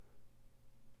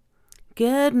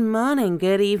Good morning,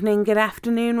 good evening, good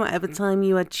afternoon, whatever time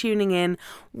you are tuning in.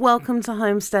 Welcome to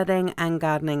Homesteading and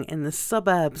Gardening in the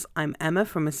Suburbs. I'm Emma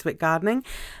from Misfit Gardening,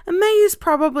 and May is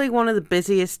probably one of the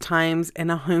busiest times in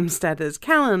a homesteader's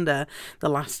calendar. The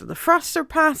last of the frosts are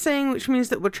passing, which means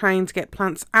that we're trying to get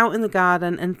plants out in the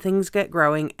garden and things get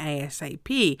growing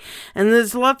ASAP. And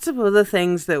there's lots of other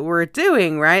things that we're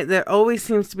doing, right? There always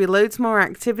seems to be loads more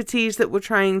activities that we're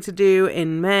trying to do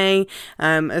in May,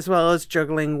 as well as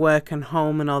juggling work and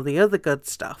home and all the other good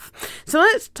stuff. So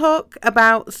let's talk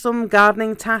about some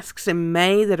gardening tasks in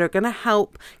May that are going to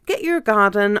help get your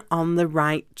garden on the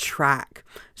right track.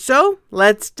 So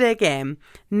let's dig in.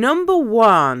 Number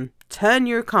 1. Turn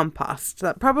your compost.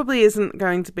 That probably isn't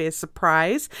going to be a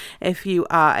surprise if you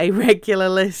are a regular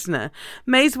listener.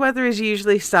 May's weather is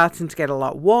usually starting to get a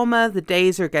lot warmer, the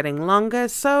days are getting longer,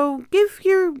 so give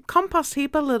your compost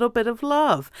heap a little bit of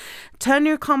love. Turn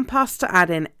your compost to add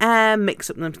in air, mix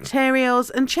up the materials,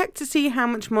 and check to see how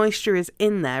much moisture is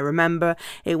in there. Remember,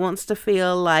 it wants to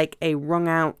feel like a wrung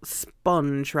out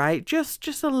sponge, right? Just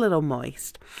a little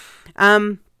moist.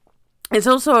 It's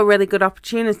also a really good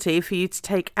opportunity for you to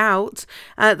take out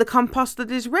the compost that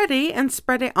is ready and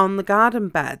spread it on the garden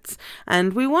beds.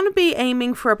 And we want to be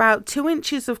aiming for about 2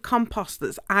 inches of compost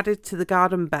that's added to the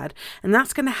garden bed, and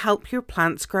that's going to help your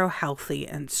plants grow healthy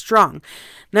and strong.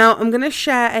 Now, I'm going to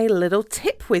share a little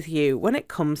tip with you when it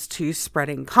comes to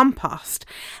spreading compost.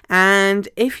 And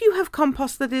if you have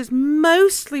compost that is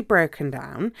mostly broken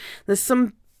down, there's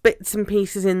some bits and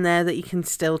pieces in there that you can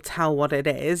still tell what it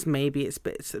is. Maybe it's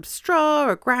bits of straw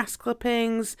or grass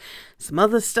clippings, some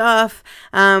other stuff.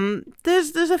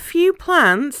 There's a few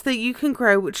plants that you can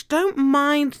grow which don't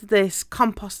mind this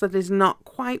compost that is not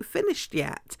quite finished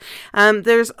yet.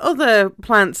 There's other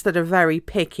plants that are very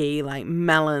picky, like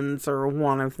melons are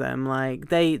one of them. Like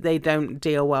they don't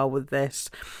deal well with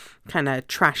this kind of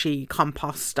trashy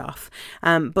compost stuff.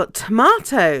 But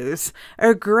tomatoes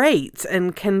are great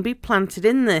and can be planted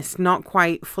in this not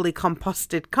quite fully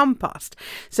composted compost.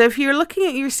 So if you're looking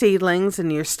at your seedlings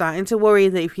and you're starting to worry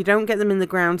that if you don't get them in the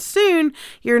ground soon,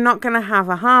 you're not going to have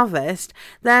a harvest,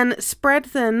 then spread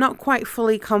the not quite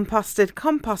fully composted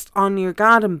compost on your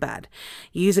garden bed.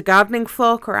 Use a gardening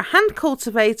fork or a hand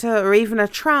cultivator or even a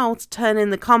trowel to turn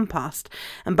in the compost.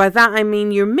 And by that I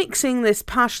mean you're mixing this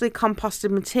partially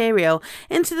composted material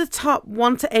into the top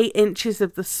 1 to 8 inches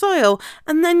of the soil,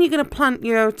 and then you're going to plant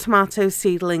your tomato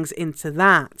seedlings into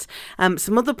that.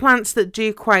 Some other plants that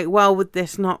do quite well with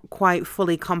this not quite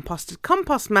fully composted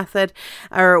compost method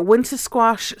are winter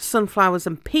squash, sunflowers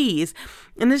and peas.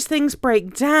 And as things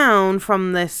break down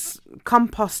from this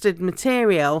composted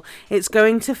material, it's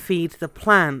going to feed the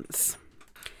plants.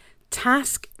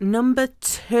 Task number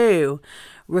 2.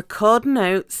 Record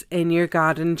notes in your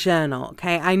garden journal.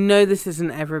 Okay, I know this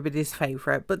isn't everybody's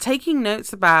favorite, but taking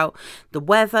notes about the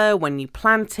weather, when you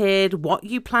planted, what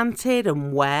you planted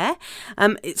and where,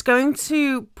 it's going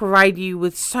to provide you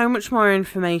with so much more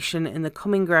information in the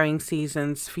coming growing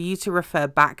seasons for you to refer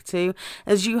back to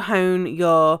as you hone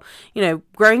your,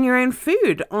 growing your own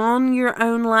food on your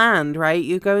own land, right?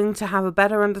 You're going to have a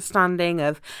better understanding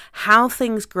of how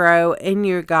things grow in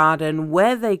your garden,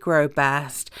 where they grow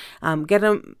best, get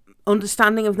a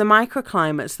understanding of the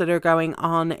microclimates that are going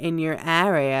on in your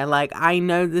area. Like, I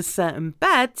know there's certain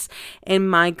beds in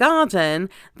my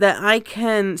garden that I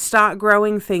can start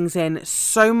growing things in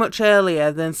so much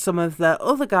earlier than some of the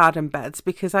other garden beds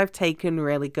because I've taken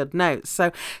really good notes.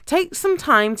 So take some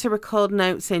time to record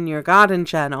notes in your garden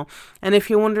journal. And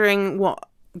if you're wondering what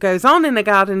goes on in a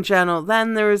garden journal,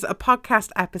 then there is a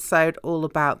podcast episode all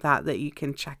about that you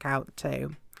can check out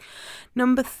too.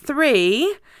 Number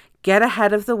 3, get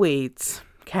ahead of the weeds.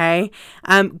 Okay,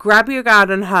 grab your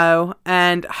garden hoe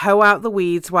and hoe out the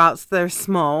weeds whilst they're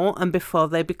small and before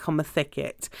they become a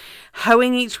thicket.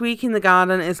 Hoeing each week in the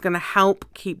garden is going to help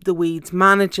keep the weeds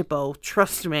manageable.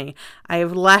 Trust me, I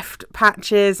have left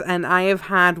patches and I have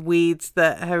had weeds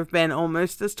that have been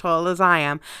almost as tall as I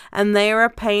am, and they are a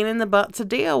pain in the butt to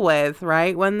deal with,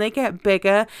 right? When they get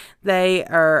bigger, they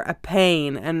are a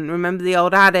pain. And remember the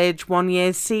old adage, 1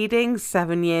 year's seeding,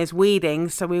 7 years weeding.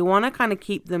 So we want to kind of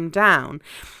keep them down.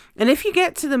 And if you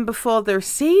get to them before they're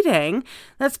seeding,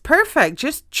 that's perfect.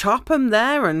 Just chop them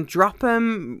there and drop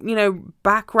them,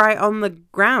 back right on the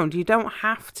ground. You don't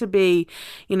have to be,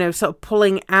 sort of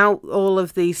pulling out all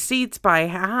of these seeds by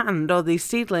hand or these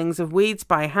seedlings of weeds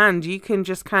by hand. You can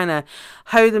just kind of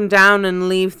hoe them down and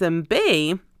leave them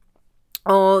be.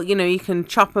 Or, you can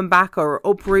chop them back or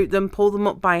uproot them, pull them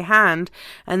up by hand,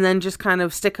 and then just kind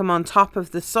of stick them on top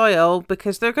of the soil,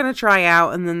 because they're going to dry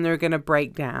out and then they're going to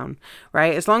break down,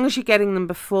 right? As long as you're getting them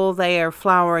before they are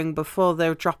flowering, before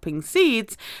they're dropping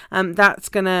seeds, that's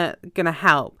gonna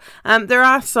help. There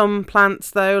are some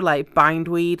plants though, like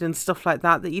bindweed and stuff like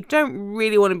that you don't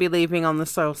really want to be leaving on the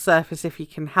soil surface if you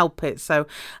can help it. So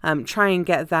try and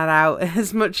get that out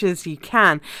as much as you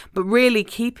can. But really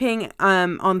keeping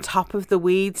on top of the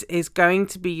weeds is going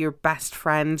to be your best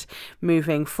friend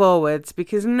moving forwards,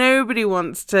 because nobody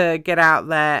wants to get out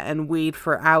there and weed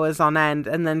for hours on end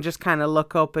and then just kind of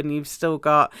look up and you've still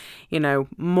got,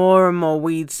 more and more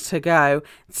weeds to go.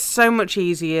 It's so much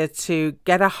easier to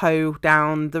get a hoe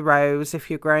down the rows if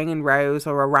you're growing in rows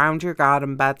or around your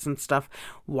garden beds and stuff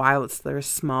whilst they're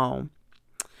small.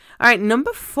 All right,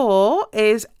 number 4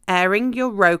 is airing your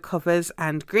row covers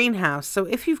and greenhouse. So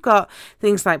if you've got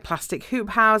things like plastic hoop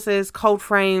houses, cold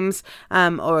frames,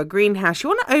 or a greenhouse, you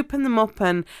want to open them up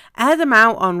and air them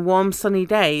out on warm sunny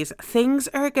days. Things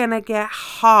are going to get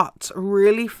hot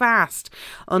really fast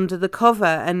under the cover.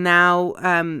 And now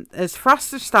as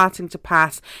frosts are starting to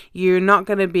pass, you're not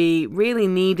going to be really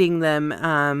needing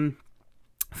them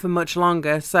for much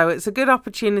longer. So it's a good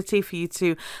opportunity for you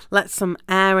to let some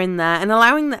air in there, and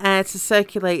allowing the air to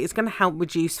circulate is going to help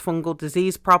reduce fungal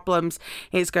disease problems.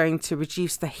 It's going to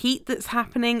reduce the heat that's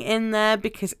happening in there,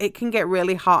 because it can get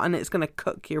really hot and it's going to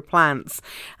cook your plants.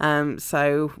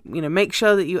 So make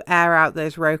sure that you air out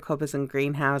those row covers and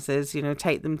greenhouses.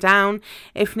 Take them down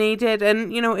if needed,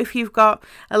 and if you've got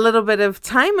a little bit of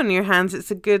time on your hands,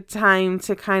 it's a good time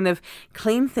to kind of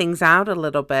clean things out a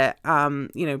little bit.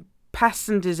 Pests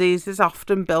and diseases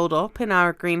often build up in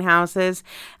our greenhouses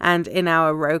and in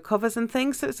our row covers and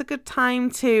things. So it's a good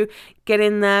time to get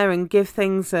in there and give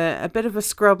things a bit of a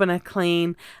scrub and a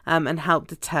clean, and help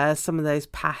deter some of those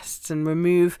pests and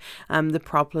remove the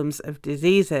problems of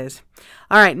diseases.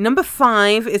 All right, number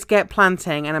 5 is get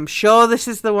planting, and I'm sure this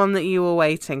is the one that you were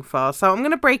waiting for. So I'm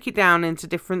going to break it down into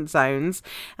different zones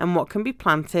and what can be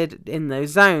planted in those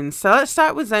zones. So let's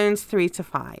start with zones 3 to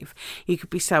 5. You could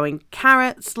be sowing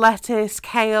carrots, lettuce,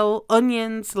 kale,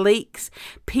 onions, leeks,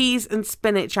 peas and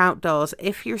spinach outdoors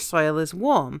if your soil is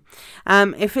warm.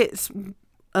 If it's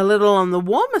a little on the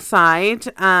warmer side,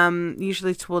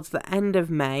 usually towards the end of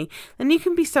May, then you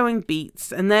can be sowing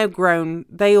beets, and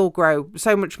they all grow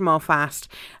so much more fast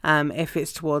if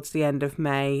it's towards the end of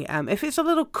May. If it's a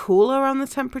little cooler on the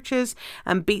temperatures,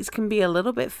 beets can be a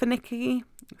little bit finicky,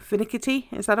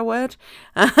 is that a word?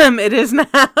 It is now.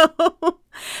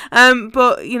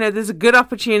 But there's a good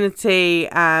opportunity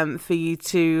for you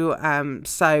to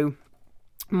sow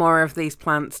more of these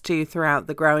plants too throughout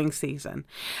the growing season.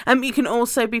 You can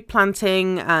also be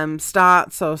planting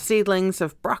starts or seedlings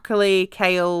of broccoli,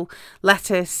 kale,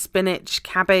 lettuce, spinach,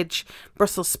 cabbage,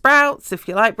 Brussels sprouts, if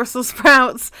you like Brussels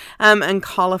sprouts, and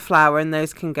cauliflower, and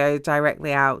those can go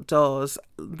directly outdoors.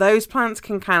 Those plants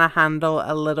can kind of handle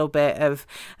a little bit of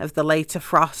the later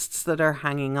frosts that are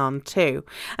hanging on too.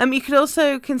 You could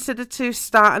also consider to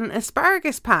start an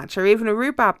asparagus patch or even a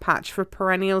rhubarb patch for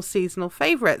perennial seasonal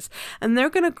favourites, and they're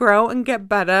going to grow and get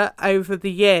better over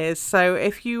the years. So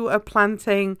if you are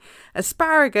planting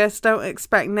asparagus, don't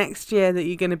expect next year that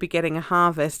you're going to be getting a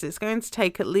harvest. It's going to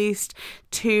take at least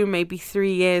 2, maybe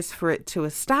 3 years for it to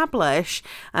establish.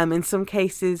 In some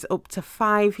cases up to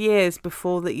 5 years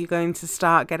before that you're going to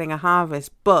start getting a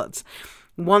harvest. But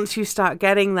once you start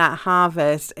getting that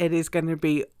harvest, it is going to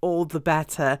be all the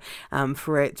better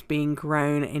for it being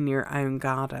grown in your own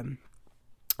garden.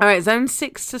 All right, zone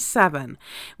 6 to 7.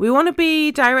 We want to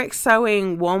be direct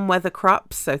sowing warm weather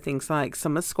crops, so things like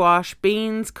summer squash,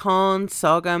 beans, corn,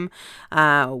 sorghum,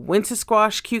 winter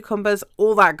squash, cucumbers,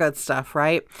 all that good stuff,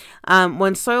 right?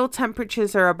 When soil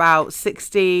temperatures are about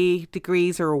 60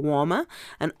 degrees or warmer,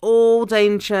 and all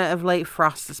danger of late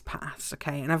frost has passed,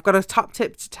 okay? And I've got a top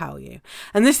tip to tell you,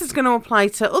 and this is going to apply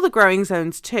to other growing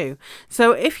zones too.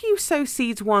 So if you sow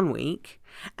seeds 1 week,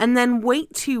 and then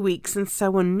wait 2 weeks and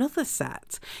sow another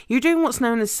set, you're doing what's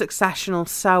known as successional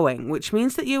sowing, which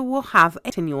means that you will have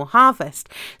a continual harvest.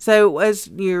 So as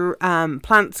your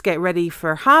plants get ready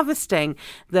for harvesting,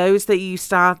 those that you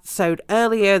sowed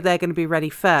earlier, they're going to be ready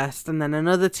first, and then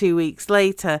another 2 weeks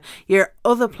later, your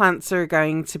other plants are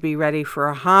going to be ready for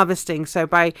a harvesting. So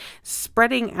by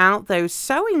spreading out those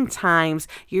sowing times,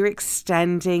 you're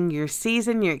extending your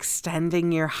season, you're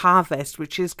extending your harvest,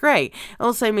 which is great. It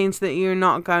also means that you're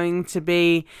not going to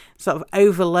be sort of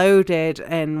overloaded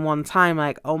in one time,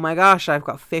 like, oh my gosh, I've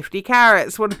got 50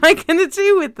 carrots, what am I going to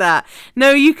do with that?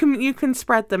 No, you can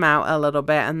spread them out a little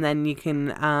bit, and then you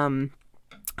can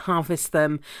harvest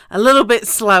them a little bit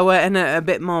slower and at a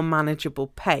bit more manageable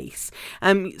pace.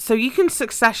 So you can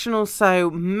successional sow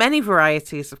many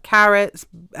varieties of carrots,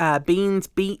 beans,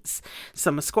 beets,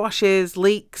 summer squashes,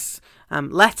 leeks,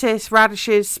 lettuce,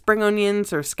 radishes, spring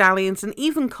onions or scallions, and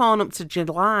even corn up to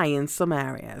July in some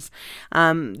areas.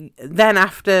 Then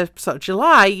after sort of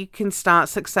July, you can start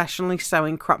successionally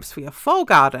sowing crops for your fall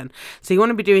garden. So you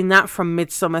want to be doing that from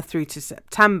midsummer through to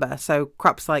September. So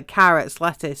crops like carrots,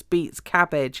 lettuce, beets,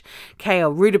 cabbage,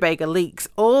 kale, rutabaga, leeks,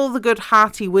 all the good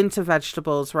hearty winter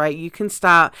vegetables, right? You can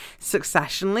start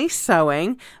successionally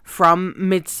sowing from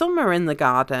midsummer in the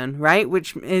garden, right?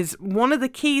 Which is one of the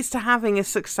keys to having a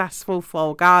successful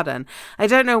fall garden. I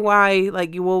don't know why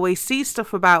you always see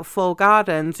stuff about fall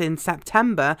gardens in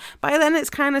September. By then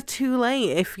it's kind of too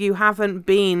late if you haven't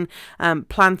been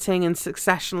planting and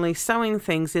successionally sowing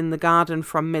things in the garden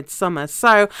from midsummer.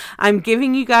 So I'm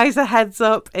giving you guys a heads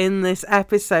up in this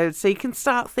episode so you can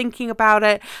start thinking about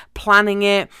it, planning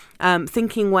it,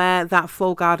 thinking where that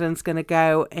fall garden's going to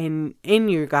go in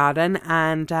your garden,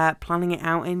 and planning it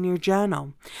out in your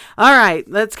journal. All right,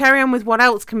 let's carry on with what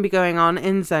else can be going on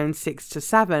in zone 6 to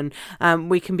 7.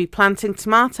 We can be planting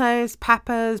tomatoes,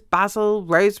 peppers, basil,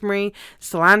 rosemary,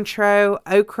 cilantro,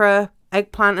 okra,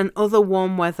 eggplant and other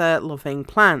warm weather loving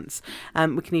plants.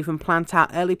 We can even plant out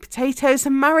early potatoes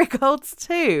and marigolds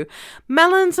too.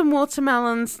 Melons and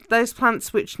watermelons, those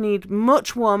plants which need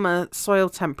much warmer soil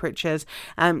temperatures,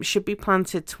 should be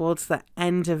planted towards the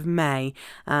end of May.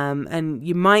 And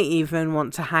you might even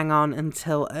want to hang on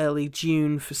until early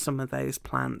June for some of those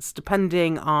plants,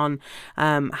 depending on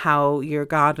how your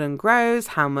garden grows,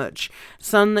 how much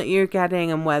sun that you're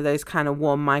getting, and where those kind of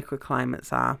warm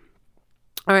microclimates are.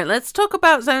 All right, let's talk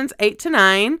about zones 8 to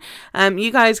 9.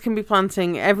 You guys can be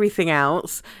planting everything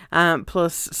else,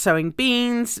 plus sowing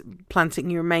beans,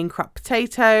 planting your main crop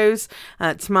potatoes,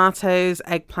 tomatoes,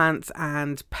 eggplants,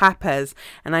 and peppers.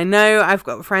 And I know I've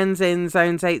got friends in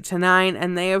zones 8 to 9,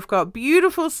 and they have got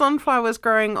beautiful sunflowers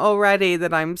growing already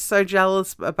that I'm so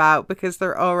jealous about because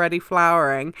they're already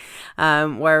flowering.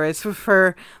 Whereas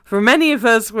for many of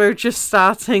us, we're just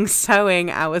starting sowing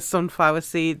our sunflower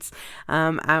seeds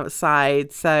outside.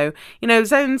 So,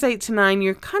 zones 8 to 9,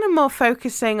 you're kind of more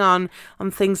focusing on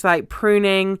things like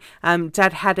pruning,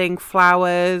 deadheading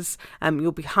flowers.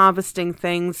 You'll be harvesting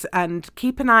things, and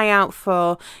keep an eye out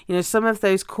for, some of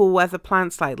those cool weather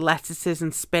plants like lettuces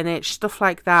and spinach, stuff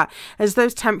like that. As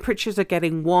those temperatures are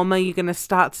getting warmer, you're going to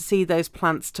start to see those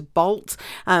plants to bolt.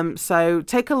 So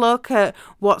take a look at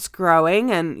what's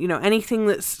growing, and, anything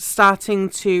that's starting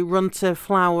to run to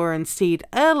flower and seed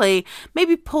early,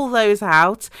 maybe pull those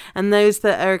out, and those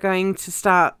that are going to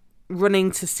start running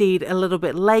to seed a little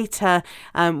bit later,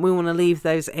 we want to leave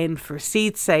those in for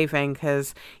seed saving,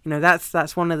 because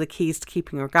that's one of the keys to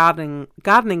keeping your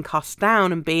gardening costs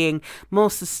down and being more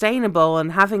sustainable,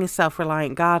 and having a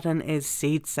self-reliant garden is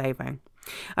seed saving.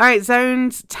 All right,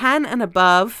 zones 10 and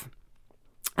above.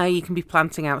 You can be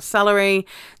planting out celery,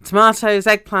 tomatoes,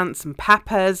 eggplants and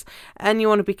peppers, and you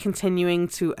want to be continuing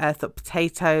to earth up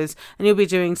potatoes, and you'll be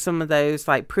doing some of those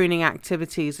like pruning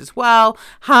activities as well,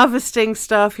 harvesting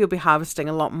stuff. You'll be harvesting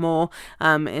a lot more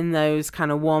in those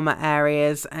kind of warmer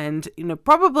areas, and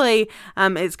probably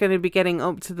it's going to be getting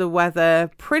up to the weather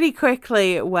pretty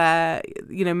quickly where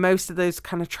most of those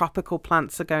kind of tropical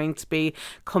plants are going to be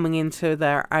coming into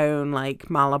their own,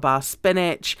 like Malabar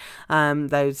spinach,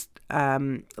 those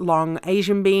long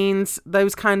Asian beans.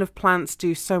 Those kind of plants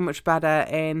do so much better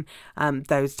in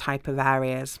those type of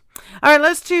areas. All right,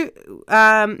 let's do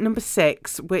number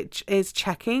 6, which is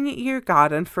checking your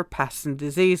garden for pests and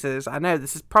diseases. I know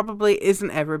this probably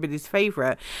isn't everybody's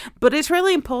favorite, but it's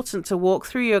really important to walk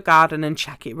through your garden and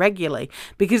check it regularly,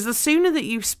 because the sooner that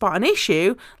you spot an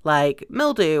issue like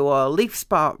mildew or leaf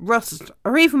spot, rust,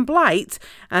 or even blight,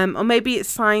 or maybe it's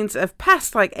signs of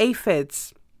pests like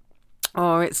aphids,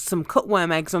 or it's some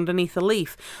cutworm eggs underneath a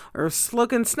leaf, or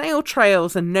slug and snail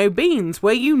trails and no beans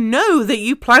where that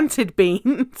you planted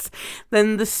beans,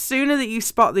 then the sooner that you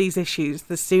spot these issues,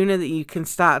 the sooner that you can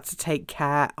start to take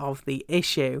care of the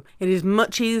issue. It is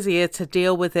much easier to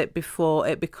deal with it before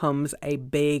it becomes a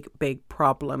big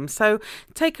problem. So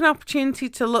take an opportunity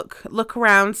to look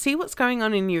around, see what's going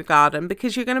on in your garden,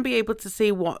 because you're going to be able to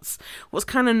see what's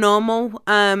kind of normal,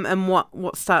 and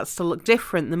what starts to look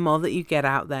different the more that you get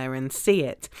out there and see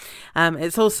it.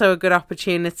 It's also a good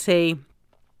opportunity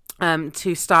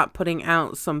to start putting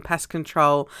out some pest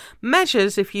control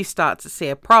measures if you start to see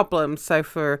a problem. So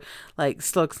for like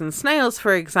slugs and snails,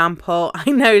 for example, I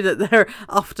know that they're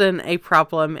often a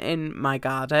problem in my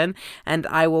garden, and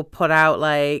I will put out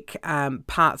like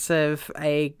parts of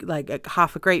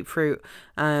half a grapefruit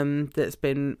that's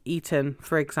been eaten,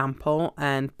 for example,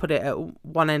 and put it at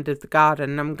one end of the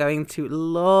garden. I'm going to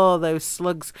lure those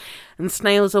slugs and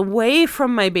snails away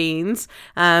from my beans,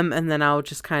 and then I'll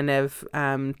just kind of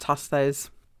toss those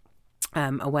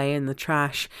away in the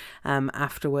trash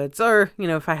afterwards. Or, you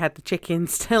know, if I had the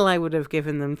chickens still, I would have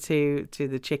given them to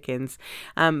the chickens.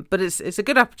 But it's a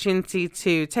good opportunity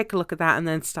to take a look at that and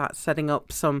then start setting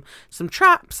up some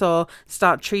traps, or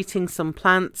start treating some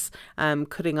plants,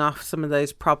 cutting off some of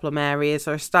those problem areas,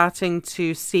 or starting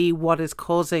to see what is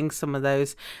causing some of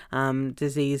those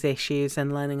disease issues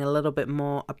and learning a little bit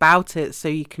more about it so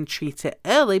you can treat it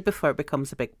early before it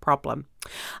becomes a big problem.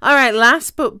 All right,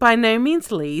 last but by no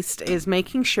means least is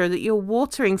making sure that your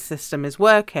watering system is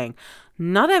working.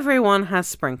 Not everyone has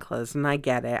sprinklers, and I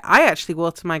get it. I actually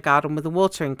water my garden with a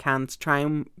watering can to try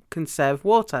and conserve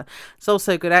water. It's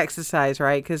also good exercise,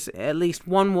 right? Because at least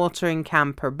one watering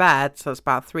can per bed, so it's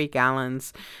about 3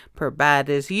 gallons per bed,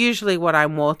 is usually what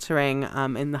I'm watering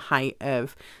in the height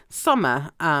of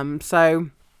summer.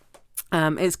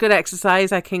 It's good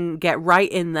exercise. I can get right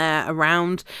in there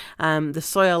around the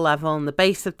soil level and the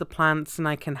base of the plants, and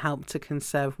I can help to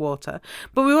conserve water.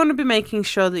 But we want to be making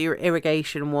sure that your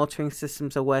irrigation and watering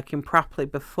systems are working properly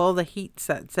before the heat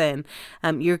sets in.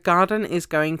 Your garden is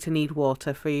going to need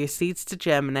water for your seeds to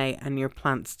germinate and your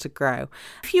plants to grow.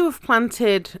 If you have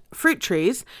planted fruit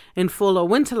trees in fall or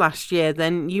winter last year,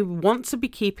 then you want to be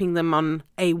keeping them on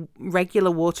a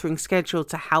regular watering schedule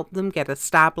to help them get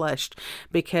established,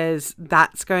 because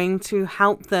that's going to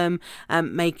help them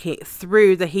make it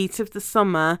through the heat of the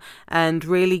summer and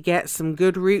really get some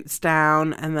good roots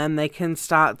down, and then they can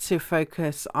start to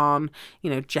focus on, you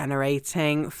know,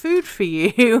 generating food for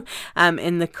you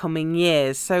in the coming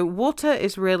years. So water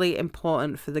is really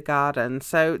important for the garden.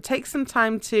 So take some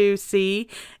time to see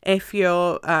if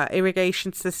your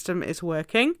irrigation system is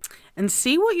working, and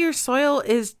see what your soil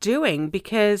is doing,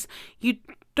 because you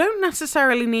don't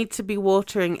necessarily need to be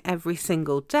watering every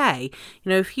single day.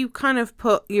 You know, if you kind of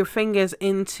put your fingers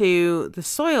into the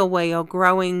soil where you're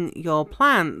growing your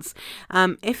plants,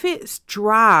 if it's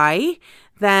dry,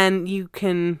 then you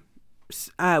can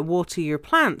water your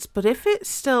plants. But if it's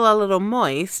still a little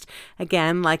moist,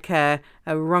 again, like a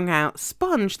wrung out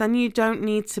sponge, then you don't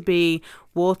need to be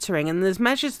watering. And there's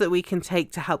measures that we can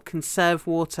take to help conserve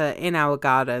water in our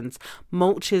gardens.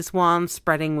 Mulch is one,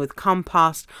 spreading with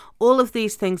compost. All of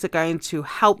these things are going to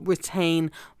help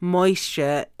retain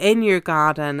moisture in your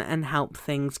garden and help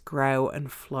things grow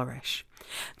and flourish.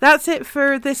 That's it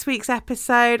for this week's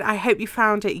episode. I hope you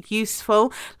found it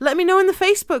useful. Let me know in the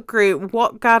Facebook group,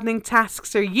 what gardening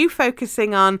tasks are you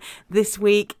focusing on this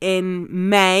week in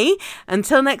May?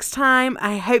 Until next time,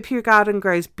 I hope your garden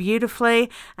grows beautifully,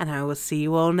 and I will see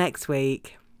you all next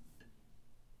week.